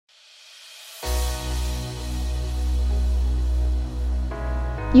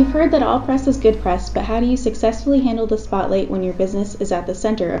You've heard that all press is good press, but how do you successfully handle the spotlight when your business is at the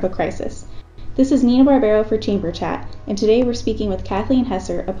center of a crisis? This is Nina Barbero for Chamber Chat, and today we're speaking with Kathleen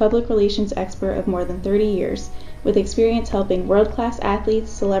Hesser, a public relations expert of more than 30 years, with experience helping world-class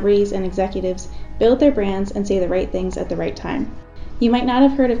athletes, celebrities, and executives build their brands and say the right things at the right time. You might not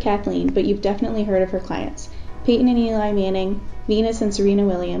have heard of Kathleen, but you've definitely heard of her clients: Peyton and Eli Manning, Venus and Serena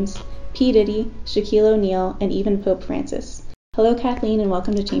Williams, P. Diddy, Shaquille O'Neal, and even Pope Francis. Hello, Kathleen, and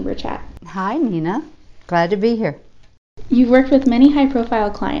welcome to Chamber Chat. Hi, Nina. Glad to be here. You've worked with many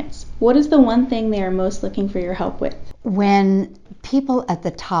high-profile clients. What is the one thing they are most looking for your help with? When people at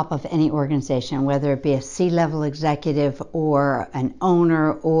the top of any organization, whether it be a C-level executive or an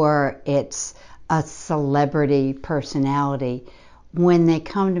owner or it's a celebrity personality, when they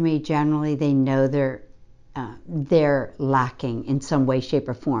come to me, generally they know they're lacking in some way, shape,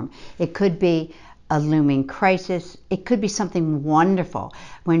 or form. It could be a looming crisis. It could be something wonderful.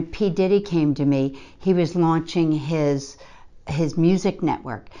 When P. Diddy came to me, he was launching his music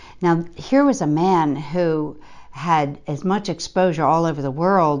network. Now, here was a man who had as much exposure all over the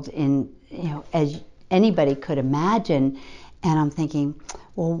world as anybody could imagine, and I'm thinking,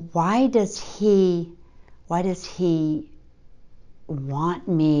 well, why does he want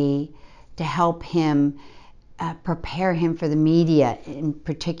me to help him prepare him for the media, in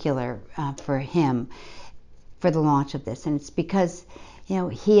particular for him, for the launch of this? And it's because, he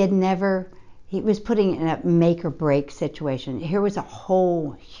was putting in a make or break situation. Here was a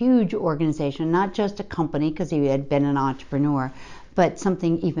whole huge organization, not just a company, because he had been an entrepreneur, but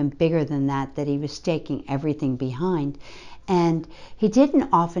something even bigger than that he was staking everything behind. And he didn't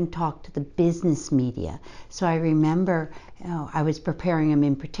often talk to the business media. So I remember I was preparing him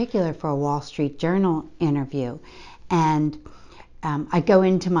in particular for a Wall Street Journal interview. And I go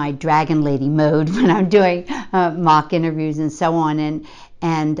into my dragon lady mode when I'm doing mock interviews and so on.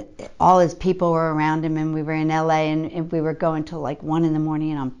 And all his people were around him, and we were in LA, and we were going till like 1 a.m,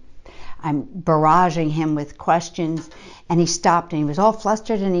 and I'm barraging him with questions, and he stopped and he was all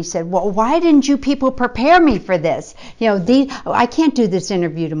flustered, and he said, well, why didn't you people prepare me for this? I can't do this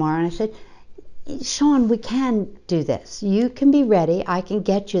interview tomorrow. And I said, Sean, we can do this. You can be ready. I can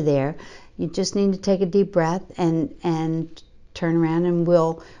get you there. You just need to take a deep breath and turn around, and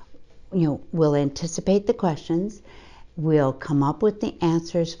we'll anticipate the questions. We'll come up with the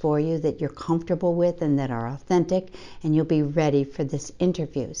answers for you that you're comfortable with and that are authentic, and you'll be ready for this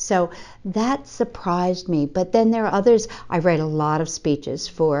interview. So that surprised me. But then there are others. I write a lot of speeches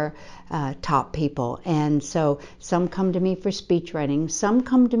for top people, and so some come to me for speech writing. Some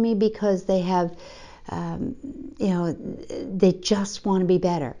come to me because they have, they just want to be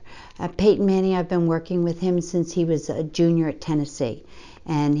better. Peyton Manning, I've been working with him since he was a junior at Tennessee.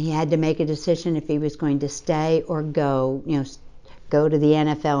 And he had to make a decision if he was going to stay or go to the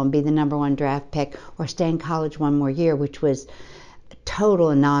NFL and be the #1 draft pick, or stay in college one more year, which was a total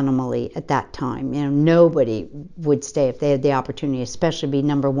anomaly at that time. Nobody would stay if they had the opportunity, especially be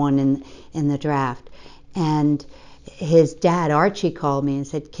 #1 in the draft. And his dad, Archie, called me and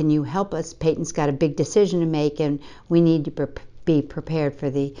said, can you help us? Peyton's got a big decision to make, and we need to be prepared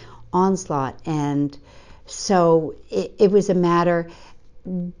for the onslaught. And so it was a matter.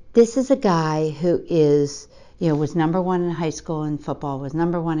 This is a guy who was #1 in high school in football, was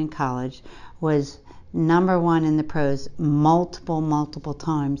 #1 in college, was #1 in the pros multiple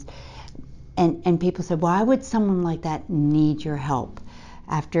times. And people said, why would someone like that need your help?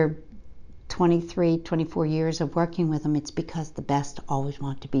 After 23, 24 years of working with them, it's because the best always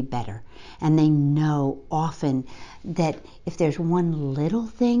want to be better. And they know often that if there's one little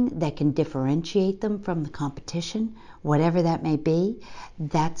thing that can differentiate them from the competition, whatever that may be,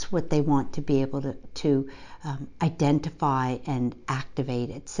 that's what they want to be able to identify and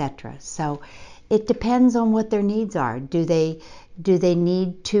activate, etc. So it depends on what their needs are. Do they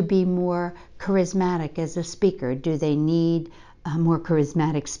need to be more charismatic as a speaker? Do they need a more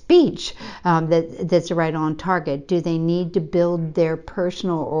charismatic speech that's right on target? Do they need to build their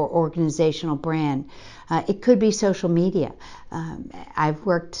personal or organizational brand? It could be social media. I've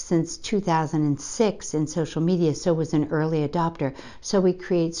worked since 2006 in social media, so was an early adopter. So we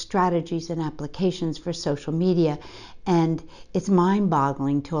create strategies and applications for social media, and it's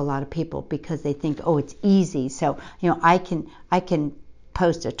mind-boggling to a lot of people because they think, oh, it's easy. So I can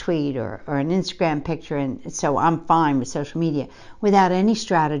post a tweet or an Instagram picture, and so I'm fine with social media, without any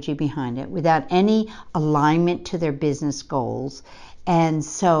strategy behind it, without any alignment to their business goals. And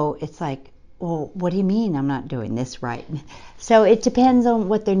so it's like, well, what do you mean I'm not doing this right? So it depends on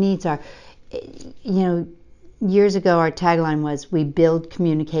what their needs are. Years ago our tagline was, we build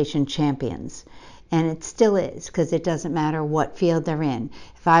communication champions. And it still is, because it doesn't matter what field they're in.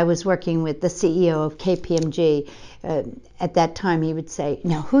 If I was working with the CEO of KPMG, at that time he would say,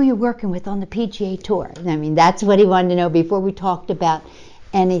 now who are you working with on the PGA Tour? I mean, that's what he wanted to know before we talked about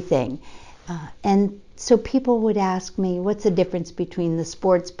anything. And so people would ask me, what's the difference between the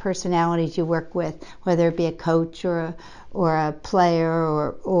sports personalities you work with, whether it be a coach or a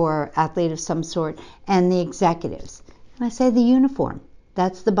player or athlete of some sort, and the executives? And I say the uniform.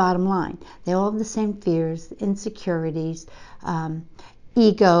 That's the bottom line. They all have the same fears, insecurities,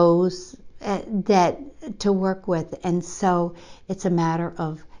 egos that to work with. And so it's a matter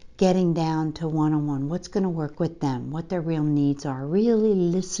of getting down to one-on-one. What's going to work with them, what their real needs are, really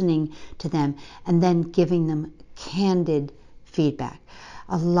listening to them, and then giving them candid feedback.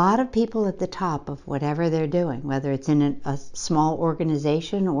 A lot of people at the top of whatever they're doing, whether it's in a small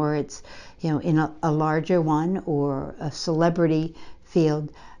organization or it's in a larger one or a celebrity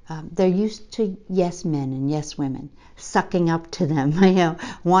field, they're used to yes men and yes women, sucking up to them,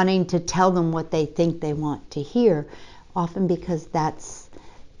 wanting to tell them what they think they want to hear, often because that's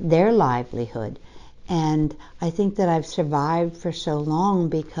their livelihood. And I think that I've survived for so long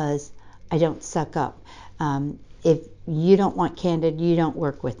because I don't suck up. If you don't want candid, you don't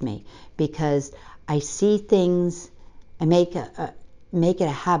work with me, because I see things. I make it a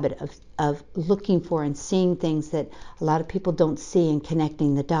habit of looking for and seeing things that a lot of people don't see, and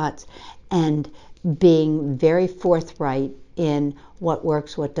connecting the dots and being very forthright in what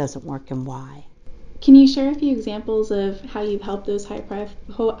works, what doesn't work, and why. Can you share a few examples of how you've helped those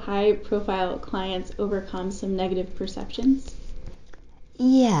high-profile clients overcome some negative perceptions?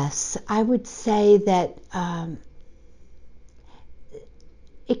 Yes, I would say that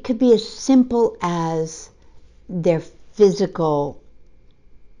it could be as simple as their physical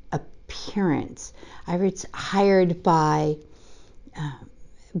appearance. I was hired by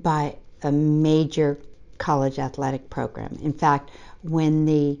a major college athletic program. In fact, when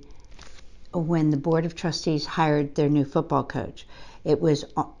the Board of Trustees hired their new football coach, it was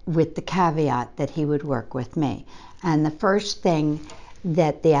with the caveat that he would work with me. And the first thing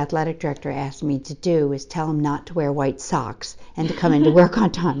that the athletic director asked me to do was tell him not to wear white socks and to come into work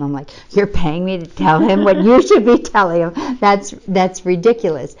on time. I'm like, you're paying me to tell him what you should be telling him? That's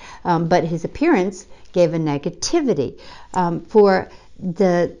ridiculous. But his appearance gave a negativity. For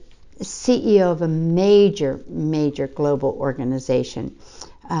the CEO of a major global organization,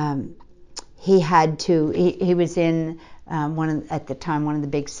 he was in at the time one of the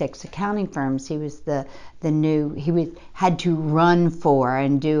big six accounting firms. He was had to run for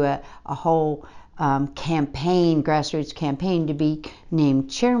and do a whole grassroots campaign to be named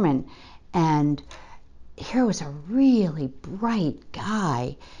chairman. And here was a really bright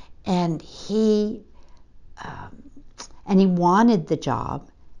guy, and he wanted the job,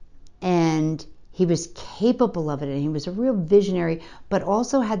 and he was capable of it, and he was a real visionary, but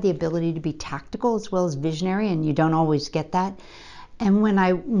also had the ability to be tactical as well as visionary, and you don't always get that. And when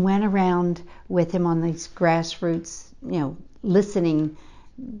I went around with him on these grassroots, listening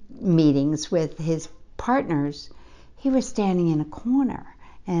meetings with his partners, he was standing in a corner,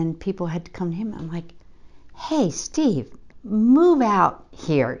 and people had to come to him. I'm like, hey, Steve, move out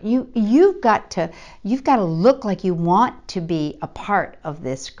here. You've got to look like you want to be a part of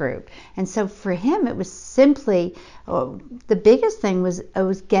this group. And so for him, it was simply the biggest thing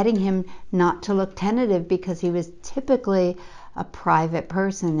was getting him not to look tentative, because he was typically a private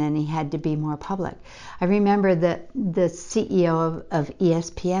person and he had to be more public. I remember the CEO of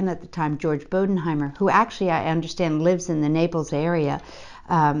ESPN at the time, George Bodenheimer, who actually I understand lives in the Naples area.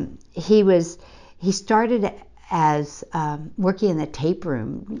 He started as working in the tape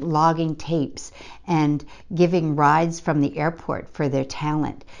room, logging tapes and giving rides from the airport for their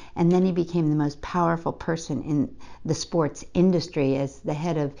talent. And then he became the most powerful person in the sports industry as the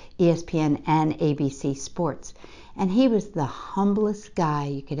head of ESPN and ABC Sports. And he was the humblest guy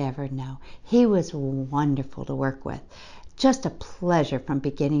you could ever know. He was wonderful to work with. Just a pleasure from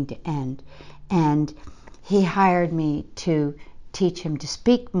beginning to end. And he hired me to teach him to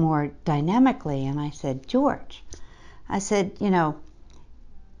speak more dynamically. And I said, George,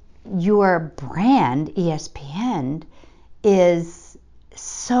 your brand, ESPN, is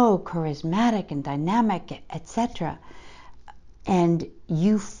so charismatic and dynamic, etc. And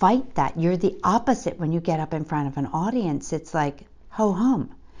you fight that. You're the opposite when you get up in front of an audience. It's like,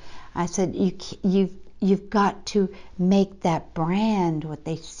 ho-hum. I said, you've got to make that brand what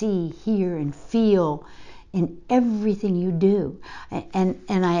they see, hear, and feel in everything you do. And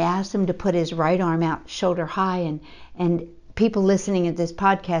I asked him to put his right arm out shoulder high and people listening at this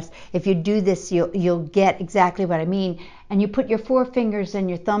podcast, if you do this, you'll get exactly what I mean. And you put your forefingers and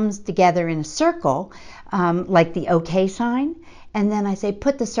your thumbs together in a circle, like the OK sign. And then I say,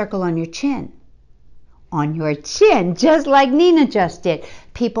 put the circle on your chin. On your chin, just like Nina just did.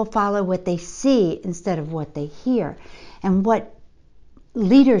 People follow what they see instead of what they hear. And what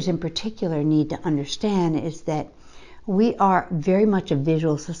leaders in particular need to understand is that we are very much a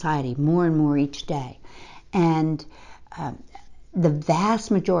visual society, more and more each day. And the vast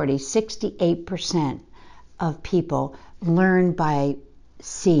majority, 68% of people learn by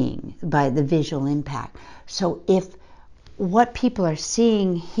seeing, by the visual impact. So if what people are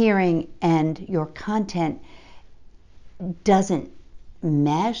seeing, hearing, and your content doesn't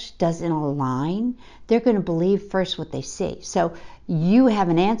mesh, doesn't align, they're going to believe first what they see. So you have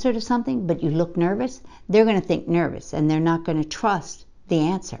an answer to something, but you look nervous, they're going to think nervous, and they're not going to trust the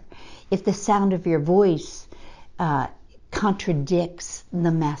answer. If the sound of your voice contradicts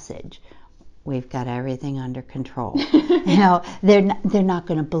the message, we've got everything under control. They're not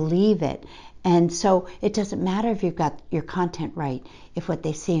going to believe it. And so it doesn't matter if you've got your content right if what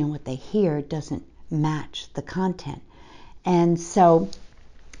they see and what they hear doesn't match the content. And so,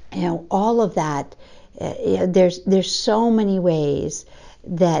 all of that, there's so many ways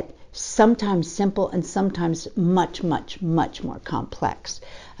that sometimes simple and sometimes much, much, much more complex.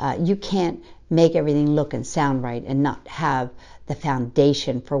 You can't make everything look and sound right and not have the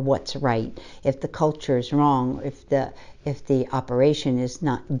foundation for what's right. If the culture is wrong, if the operation is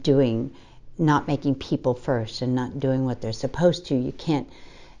not making people first and not doing what they're supposed to, you can't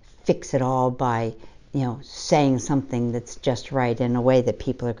fix it all by saying something that's just right in a way that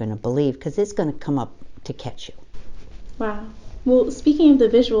people are going to believe, because it's going to come up to catch you. Wow. Well, speaking of the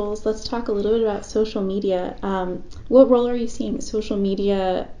visuals, let's talk a little bit about social media. What role are you seeing social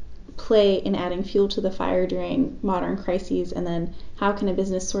media play in adding fuel to the fire during modern crises, and then how can a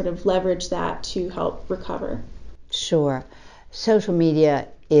business sort of leverage that to help recover? Sure. Social media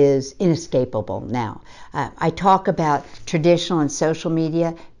is inescapable now. I talk about traditional and social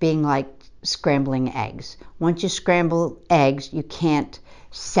media being like scrambling eggs. Once you scramble eggs, you can't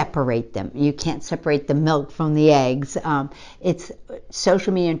separate them. You can't separate the milk from the eggs. It's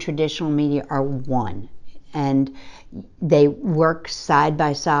social media and traditional media are one, and they work side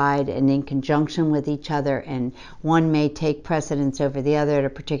by side and in conjunction with each other, and one may take precedence over the other at a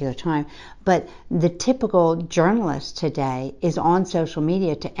particular time. But the typical journalist today is on social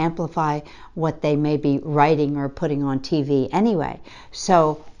media to amplify what they may be writing or putting on TV anyway.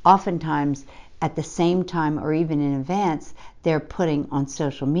 So oftentimes at the same time or even in advance, they're putting on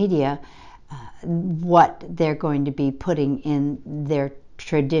social media what they're going to be putting in their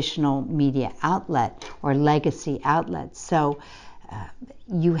traditional media outlet or legacy outlet. So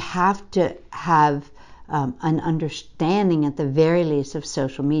you have to have an understanding at the very least of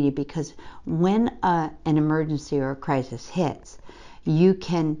social media, because when an emergency or a crisis hits, you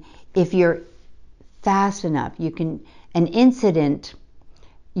can, if you're fast enough, you can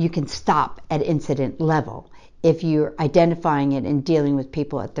stop at incident level if you're identifying it and dealing with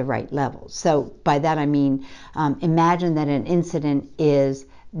people at the right level. So by that I mean, imagine that an incident is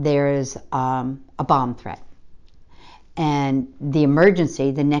there's a bomb threat. And the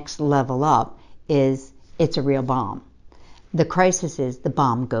emergency, the next level up, is it's a real bomb. The crisis is the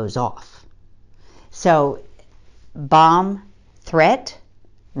bomb goes off. So bomb, threat,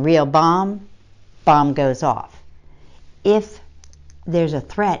 real bomb, bomb goes off. If there's a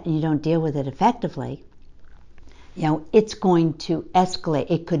threat and you don't deal with it effectively, it's going to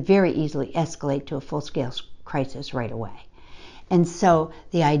escalate. It could very easily escalate to a full-scale crisis right away. And so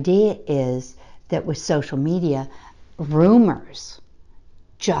the idea is that with social media, rumors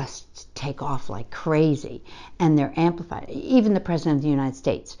just take off like crazy, and they're amplified. Even the President of the United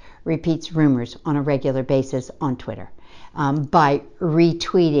States repeats rumors on a regular basis on Twitter by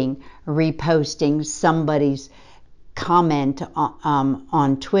retweeting, reposting somebody's comment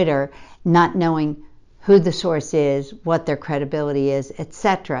on Twitter, not knowing who the source is, what their credibility is,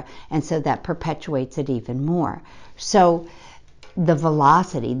 etc. And so that perpetuates it even more. So the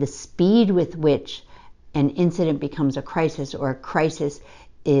velocity, the speed with which an incident becomes a crisis, or a crisis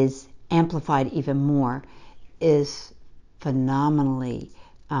is amplified even more, is phenomenally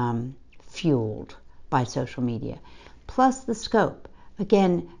fueled by social media. Plus the scope.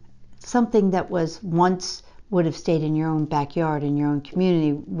 Again, something that was once would have stayed in your own backyard, in your own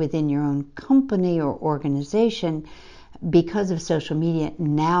community, within your own company or organization, because of social media,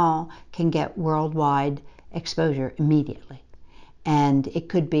 now can get worldwide exposure immediately. And it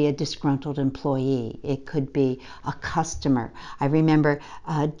could be a disgruntled employee. It could be a customer. I remember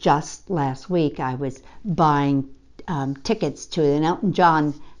just last week I was buying tickets to an Elton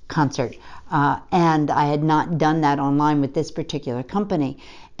John concert, and I had not done that online with this particular company.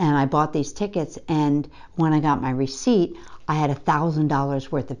 And I bought these tickets, and when I got my receipt, I had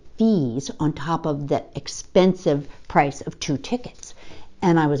 $1,000 worth of fees on top of the expensive price of 2 tickets.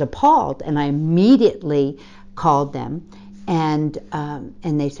 And I was appalled, and I immediately called them, and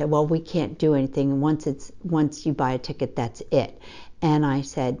they said, well, we can't do anything. Once you buy a ticket, that's it. And I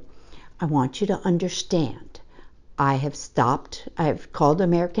said, I want you to understand, I've called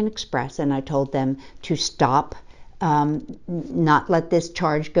American Express, and I told them to stop, not let this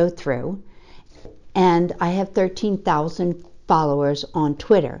charge go through. And I have 13,000 followers on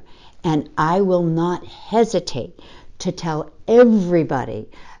Twitter, and I will not hesitate to tell everybody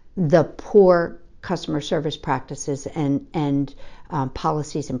the poor customer service practices and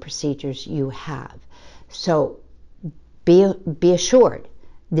policies and procedures you have. So be assured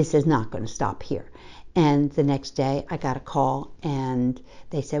this is not going to stop here. And the next day I got a call, and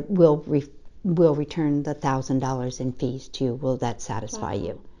they said, we'll return the $1,000 in fees to you. Will that satisfy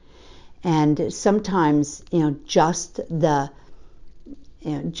you? And sometimes, just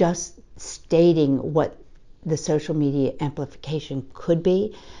stating what the social media amplification could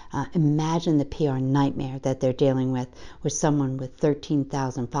be. Imagine the PR nightmare that they're dealing with someone with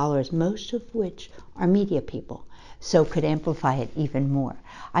 13,000 followers, most of which are media people, so could amplify it even more.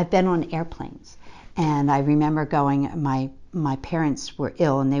 I've been on airplanes, and I remember my parents were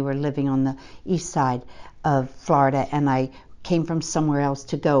ill, and they were living on the east side of Florida, and I came from somewhere else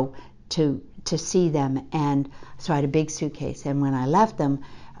to go to see them, and so I had a big suitcase, and when I left them,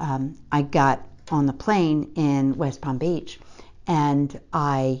 I got on the plane in West Palm Beach, and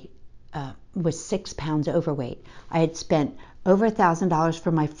I was 6 pounds overweight. I had spent over $1,000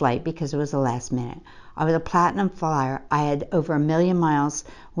 for my flight because it was the last minute. I was a platinum flyer. I had over 1 million miles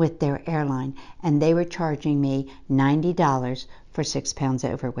with their airline, and they were charging me $90 for 6 pounds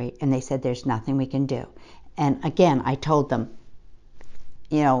overweight, and they said there's nothing we can do. And again, I told them,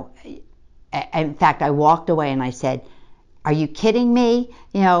 in fact, I walked away and I said, are you kidding me?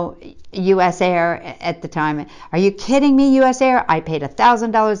 US Air at the time. Are you kidding me, US Air? I paid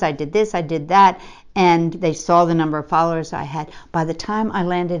 $1,000. I did this, I did that. And they saw the number of followers I had. By the time I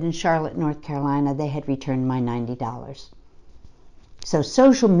landed in Charlotte, North Carolina, they had returned my $90. So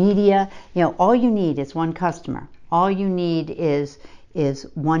social media, all you need is one customer. All you need is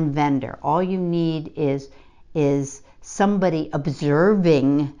one vendor. All you need is somebody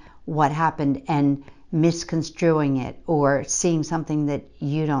observing what happened and misconstruing it or seeing something that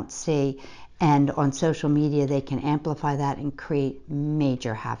you don't see. And on social media, they can amplify that and create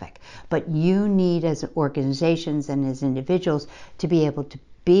major havoc. But you need, as organizations and as individuals, to be able to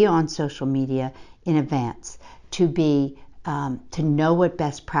be on social media in advance, to know what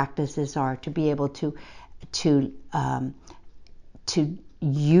best practices are, to be able to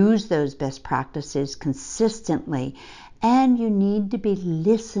use those best practices consistently. And you need to be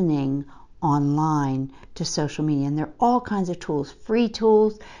listening online to social media. And there are all kinds of tools, free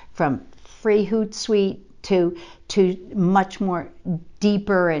tools, from free Hootsuite to much more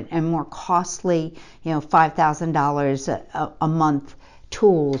deeper and more costly, $5,000 a month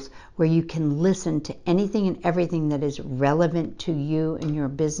tools where you can listen to anything and everything that is relevant to you and your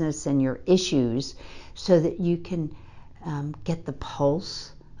business and your issues, so that you can get the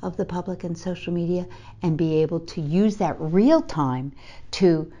pulse of the public and social media and be able to use that real time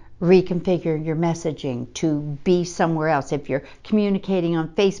to reconfigure your messaging, to be somewhere else. If you're communicating on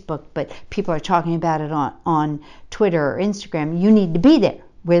Facebook, but people are talking about it on Twitter or Instagram, you need to be there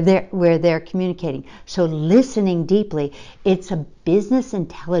where they're communicating. So listening deeply, it's a business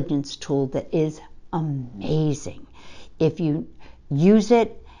intelligence tool that is amazing. If you use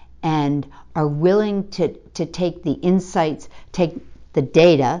it and are willing to take the insights, take the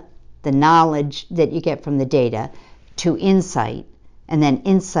data, the knowledge that you get from the data, to insight, and then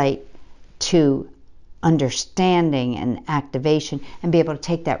insight to understanding and activation, and be able to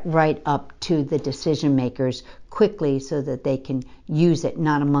take that right up to the decision makers quickly so that they can use it,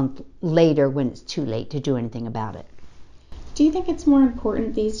 not a month later when it's too late to do anything about it. Do you think it's more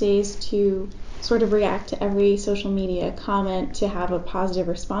important these days to sort of react to every social media comment to have a positive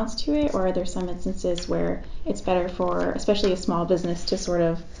response to it, or are there some instances where it's better for, especially a small business, to sort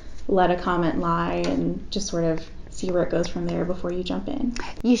of let a comment lie and just sort of see where it goes from there before you jump in?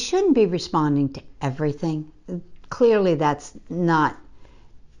 You shouldn't be responding to everything. Clearly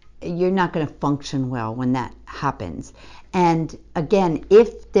you're not going to function well when that happens. And again,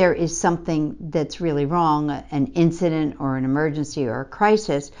 if there is something that's really wrong, an incident or an emergency or a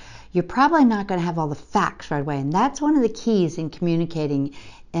crisis, you're probably not going to have all the facts right away. And that's one of the keys in communicating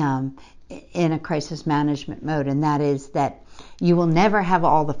in a crisis management mode, and that is that you will never have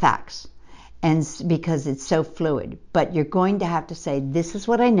all the facts, and because it's so fluid, but you're going to have to say, this is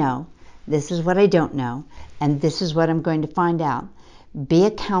what I know, this is what I don't know, and this is what I'm going to find out. Be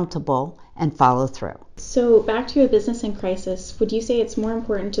accountable and follow through. So back to a business in crisis, would you say it's more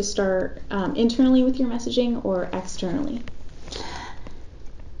important to start internally with your messaging or externally?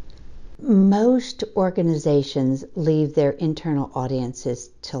 Most organizations leave their internal audiences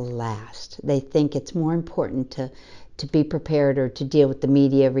to last. They think it's more important to be prepared, or to deal with the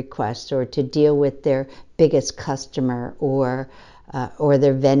media requests, or to deal with their biggest customer, or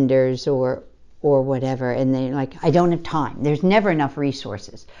their vendors, or whatever. And they're like, I don't have time. There's never enough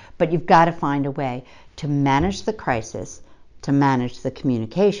resources. But you've got to find a way to manage the crisis, to manage the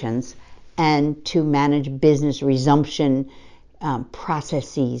communications, and to manage business resumption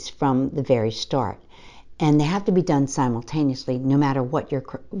processes from the very start. And they have to be done simultaneously, no matter what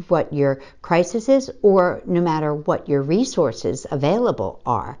your crisis is, or no matter what your resources available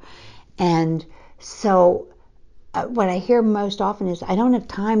are. And so what I hear most often is, I don't have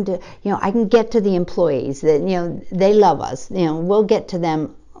time to, I can get to the employees, that, they love us, we'll get to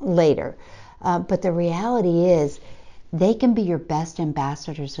them later. But the reality is, they can be your best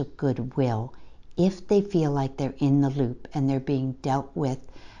ambassadors of goodwill if they feel like they're in the loop and they're being dealt with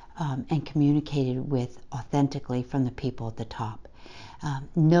and communicated with authentically from the people at the top.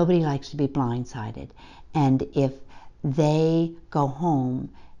 Nobody likes to be blindsided. And if they go home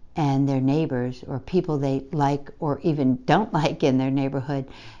and their neighbors, or people they like or even don't like in their neighborhood,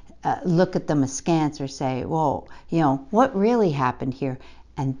 look at them askance or say, well, what really happened here?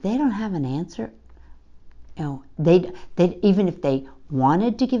 And they don't have an answer. They even if they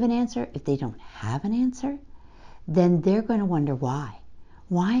wanted to give an answer, if they don't have an answer, then they're going to wonder why.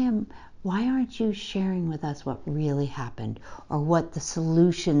 Why aren't you sharing with us what really happened, or what the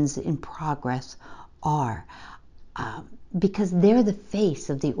solutions in progress are? Because they're the face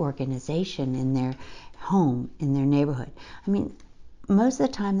of the organization in their home, in their neighborhood. I mean, most of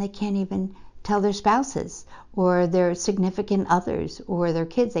the time they can't even tell their spouses or their significant others or their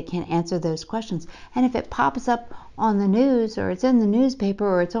kids. They can't answer those questions. And if it pops up on the news, or it's in the newspaper,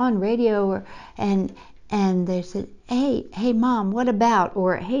 or it's on radio, and they said, hey mom, what about?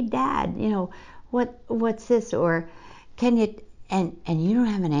 Or hey dad, what's this? Or can you, and you don't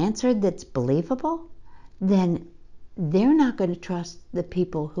have an answer that's believable, then they're not going to trust the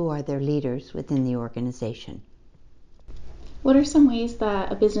people who are their leaders within the organization. What are some ways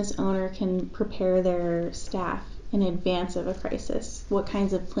that a business owner can prepare their staff in advance of a crisis? What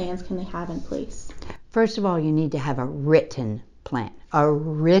kinds of plans can they have in place? First of all, you need to have a written plan. A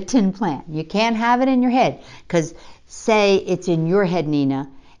written plan. You can't have it in your head, because say it's in your head, Nina,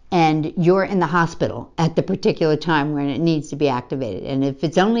 and you're in the hospital at the particular time when it needs to be activated. And if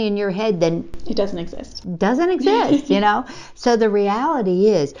it's only in your head, then it doesn't exist. Doesn't exist, So the reality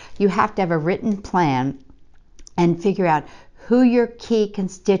is, you have to have a written plan and figure out who your key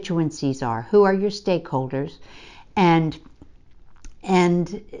constituencies are, who are your stakeholders, and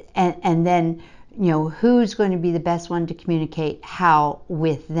then who's going to be the best one to communicate how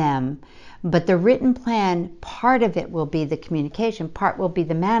with them. But the written plan, part of it will be the communication, part will be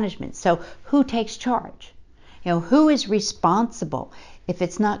the management. So who takes charge? Who is responsible? If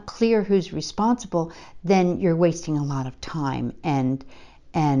it's not clear who's responsible, then you're wasting a lot of time, and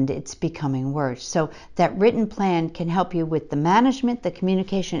it's becoming worse. So that written plan can help you with the management, the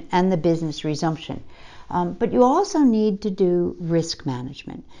communication, and the business resumption. But you also need to do risk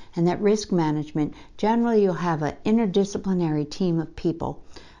management. And that risk management, generally you'll have an interdisciplinary team of people,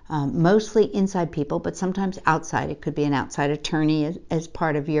 mostly inside people, but sometimes outside. It could be an outside attorney as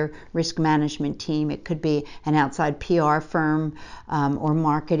part of your risk management team. It could be an outside PR firm or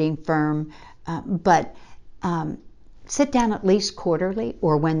marketing firm. But sit down at least quarterly,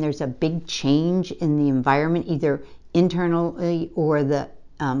 or when there's a big change in the environment, either internally or the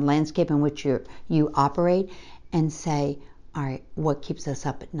landscape in which you operate, and say, all right, what keeps us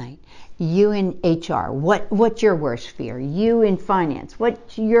up at night? You in HR, what's your worst fear? You in finance,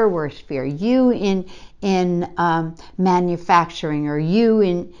 what's your worst fear? You in manufacturing, or you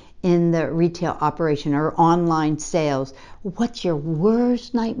in the retail operation or online sales, what's your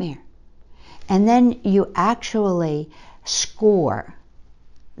worst nightmare? And then you actually score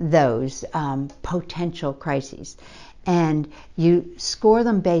those potential crises. And you score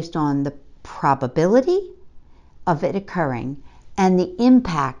them based on the probability of it occurring and the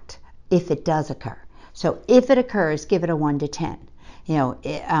impact if it does occur. So if it occurs, give it a 1 to 10.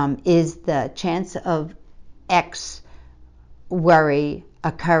 Is the chance of X worry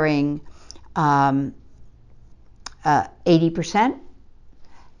occurring 80%?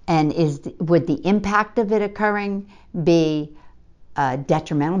 And would the impact of it occurring be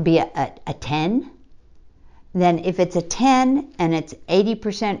detrimental, be a 10? Then if it's a 10 and it's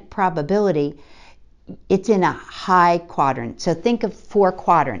 80% probability, it's in a high quadrant. So think of 4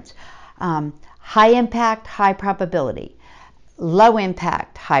 quadrants. High impact, high probability. Low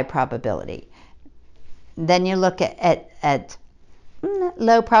impact, high probability. Then you look at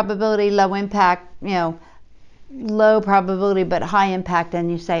low probability, low impact, low probability but high impact,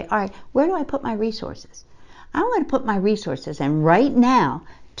 and you say, all right, where do I put my resources? I want to put my resources in right now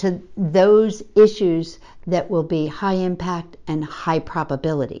to those issues that will be high impact and high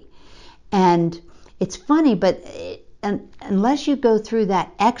probability. And it's funny, but unless you go through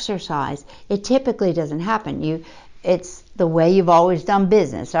that exercise, it typically doesn't happen. It's the way you've always done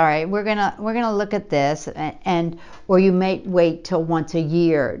business. All right, we're gonna look at this, or you may wait till once a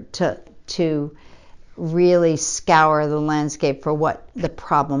year to really scour the landscape for what the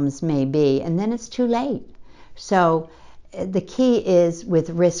problems may be, and then it's too late. So the key is with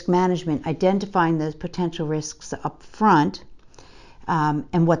risk management, identifying those potential risks up front,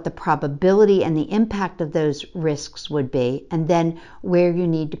 and what the probability and the impact of those risks would be, and then where you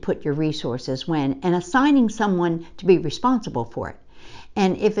need to put your resources when, and assigning someone to be responsible for it.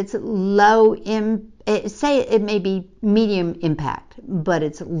 And if it's say it may be medium impact, but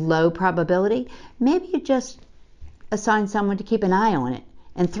it's low probability, maybe you just assign someone to keep an eye on it.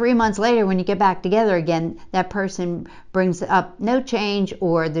 And 3 months later, when you get back together again, that person brings up no change,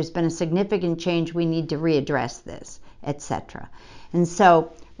 or there's been a significant change, we need to readdress this, etc. And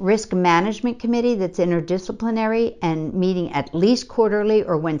so risk management committee that's interdisciplinary and meeting at least quarterly,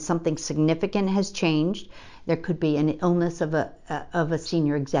 or when something significant has changed. There could be an illness of a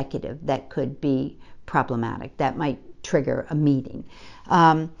senior executive that could be problematic. That might trigger a meeting.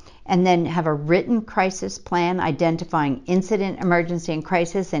 And then have a written crisis plan identifying incident, emergency, and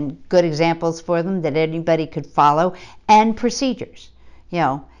crisis, and good examples for them that anybody could follow, and procedures.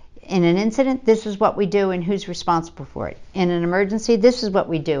 In an incident, this is what we do and who's responsible for it. In an emergency, this is what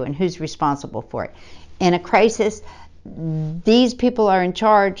we do and who's responsible for it. In a crisis, these people are in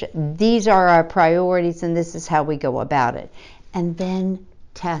charge, these are our priorities, and this is how we go about it. And then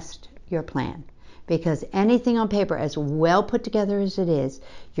test your plan. Because anything on paper, as well put together as it is,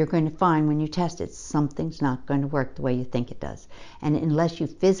 you're going to find when you test it, something's not going to work the way you think it does. And unless you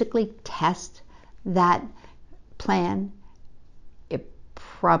physically test that plan, it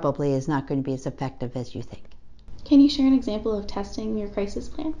probably is not going to be as effective as you think. Can you share an example of testing your crisis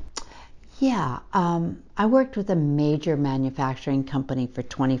plan? Yeah, I worked with a major manufacturing company for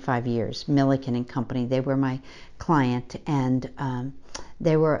 25 years, Milliken & Company. They were my client, and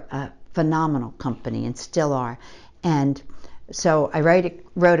they were a phenomenal company and still are. And so I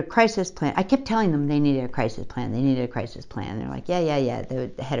wrote a crisis plan. I kept telling them they needed a crisis plan. They needed a crisis plan. They're like, yeah.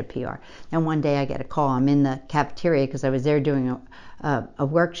 The head of PR. And one day I get a call. I'm in the cafeteria because I was there doing a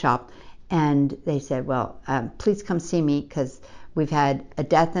workshop, and they said, well, please come see me because we've had a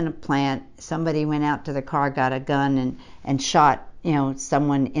death in a plant. Somebody went out to the car, got a gun, and shot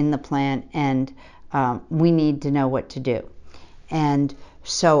someone in the plant, and we need to know what to do. And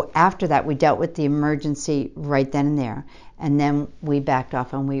so after that, we dealt with the emergency right then and there. And then we backed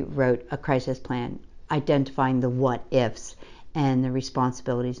off and we wrote a crisis plan, identifying the what ifs and the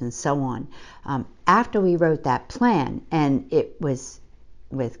responsibilities and so on. After we wrote that plan, and it was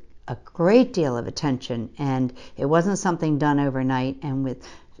with a great deal of attention, and it wasn't something done overnight, and with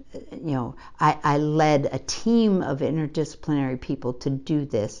I led a team of interdisciplinary people to do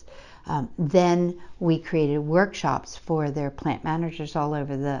this. Then we created workshops for their plant managers all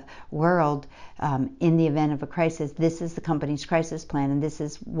over the world. In the event of a crisis, this is the company's crisis plan, and this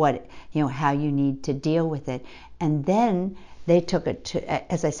is what how you need to deal with it. And then they took it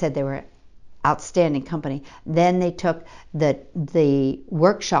to, as I said, they were an outstanding company. Then they took the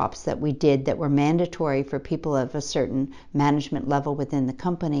workshops that we did that were mandatory for people of a certain management level within the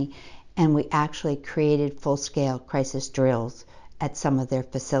company, and we actually created full-scale crisis drills at some of their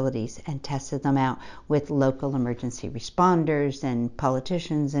facilities and tested them out with local emergency responders and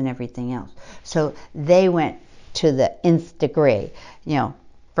politicians and everything else. So they went to the nth degree.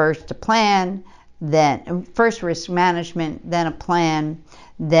 First a plan, then first risk management, then a plan,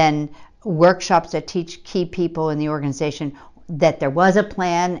 then workshops that teach key people in the organization that there was a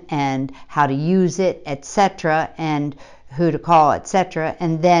plan and how to use it, etc., and who to call, etc.,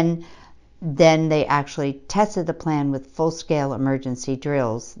 and then they actually tested the plan with full-scale emergency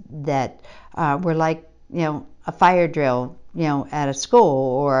drills that were like, a fire drill, at a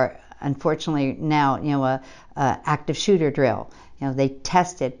school, or unfortunately now, a active shooter drill. They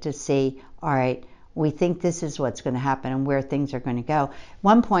tested to see, all right, we think this is what's going to happen and where things are going to go.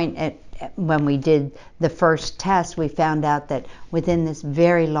 One point, when we did the first test, we found out that within this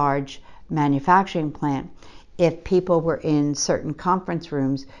very large manufacturing plant, if people were in certain conference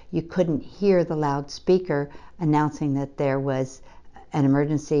rooms, you couldn't hear the loudspeaker announcing that there was an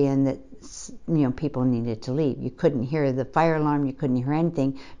emergency and that people needed to leave. You couldn't hear the fire alarm, you couldn't hear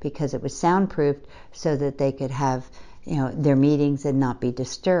anything, because it was soundproofed so that they could have their meetings and not be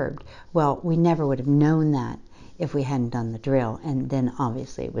disturbed. Well, we never would have known that if we hadn't done the drill, and then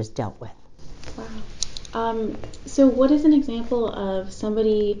obviously it was dealt with. Wow. So what is an example of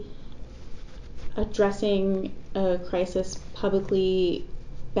somebody addressing a crisis publicly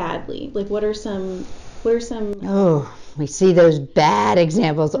badly? Like, what are some Oh, we see those bad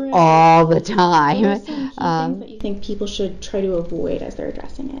examples all the time. What are some key things that you think people should try to avoid as they're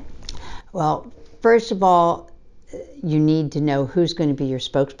addressing it? Well, first of all, you need to know who's going to be your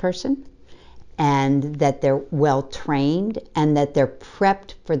spokesperson, and that they're well trained and that they're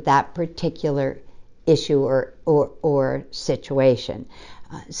prepped for that particular issue or situation.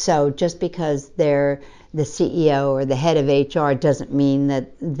 So just because they're the CEO or the head of HR doesn't mean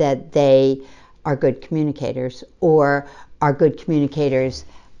that they are good communicators, or are good communicators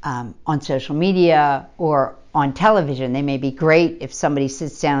on social media or on television. They may be great if somebody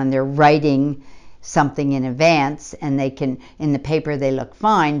sits down and they're writing something in advance, and they can, in the paper they look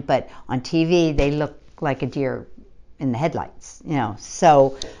fine, but on TV they look like a deer in the headlights,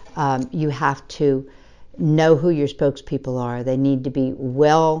 So you have to know who your spokespeople are. They need to be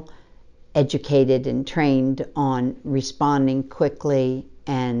well educated and trained on responding quickly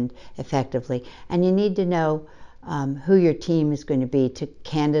and effectively. And you need to know who your team is going to be to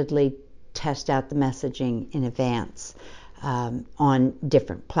candidly test out the messaging in advance on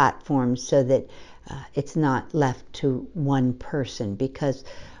different platforms, so that it's not left to one person, because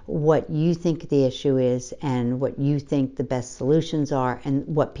what you think the issue is and what you think the best solutions are and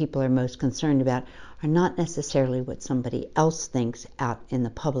what people are most concerned about are not necessarily what somebody else thinks out in the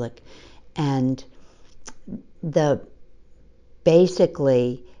public. And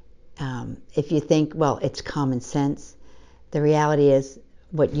basically, if you think, well, it's common sense, the reality is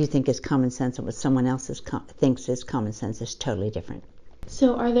what you think is common sense and what someone else thinks is common sense is totally different.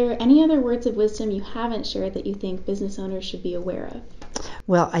 So are there any other words of wisdom you haven't shared that you think business owners should be aware of?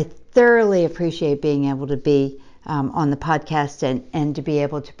 Well, I thoroughly appreciate being able to be on the podcast and to be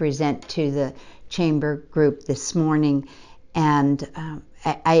able to present to the Chamber group this morning. And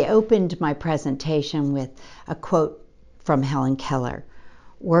I opened my presentation with a quote from Helen Keller.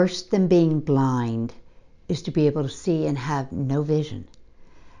 Worse than being blind is to be able to see and have no vision.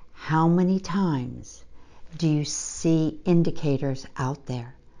 How many times do you see indicators out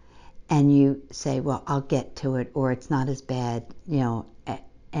there and you say, well, I'll get to it, or it's not as bad,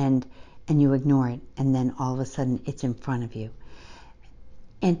 and you ignore it, and then all of a sudden it's in front of you.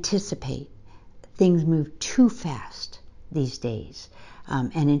 Anticipate. Things move too fast these days,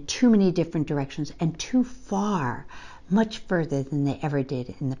 and in too many different directions, and too far, much further than they ever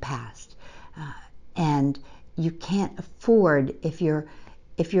did in the past. And you can't afford, if you're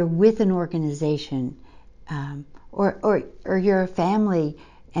with an organization, or you're a family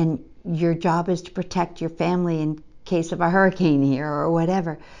and your job is to protect your family in case of a hurricane here or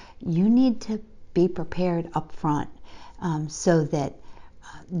whatever, you need to be prepared up front, so that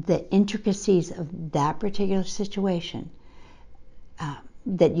the intricacies of that particular situation,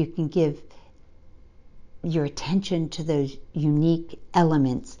 that you can give your attention to those unique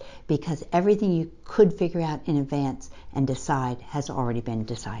elements, because everything you could figure out in advance and decide has already been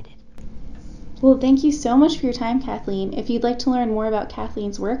decided. Well, thank you so much for your time, Kathleen. If you'd like to learn more about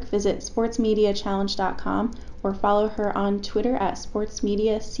Kathleen's work, visit sportsmediachallenge.com or follow her on Twitter at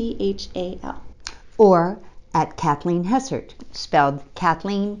sportsmediachal. Or at Kathleen Hessert, spelled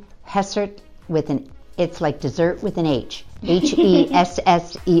Kathleen Hessert it's like dessert with an H.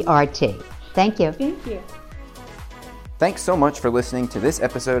 Hessert. Thank you. Thank you. Thanks so much for listening to this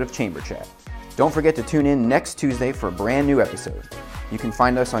episode of Chamber Chat. Don't forget to tune in next Tuesday for a brand new episode. You can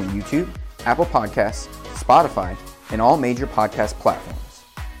find us on YouTube, Apple Podcasts, Spotify, and all major podcast platforms.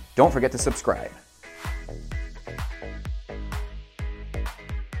 Don't forget to subscribe.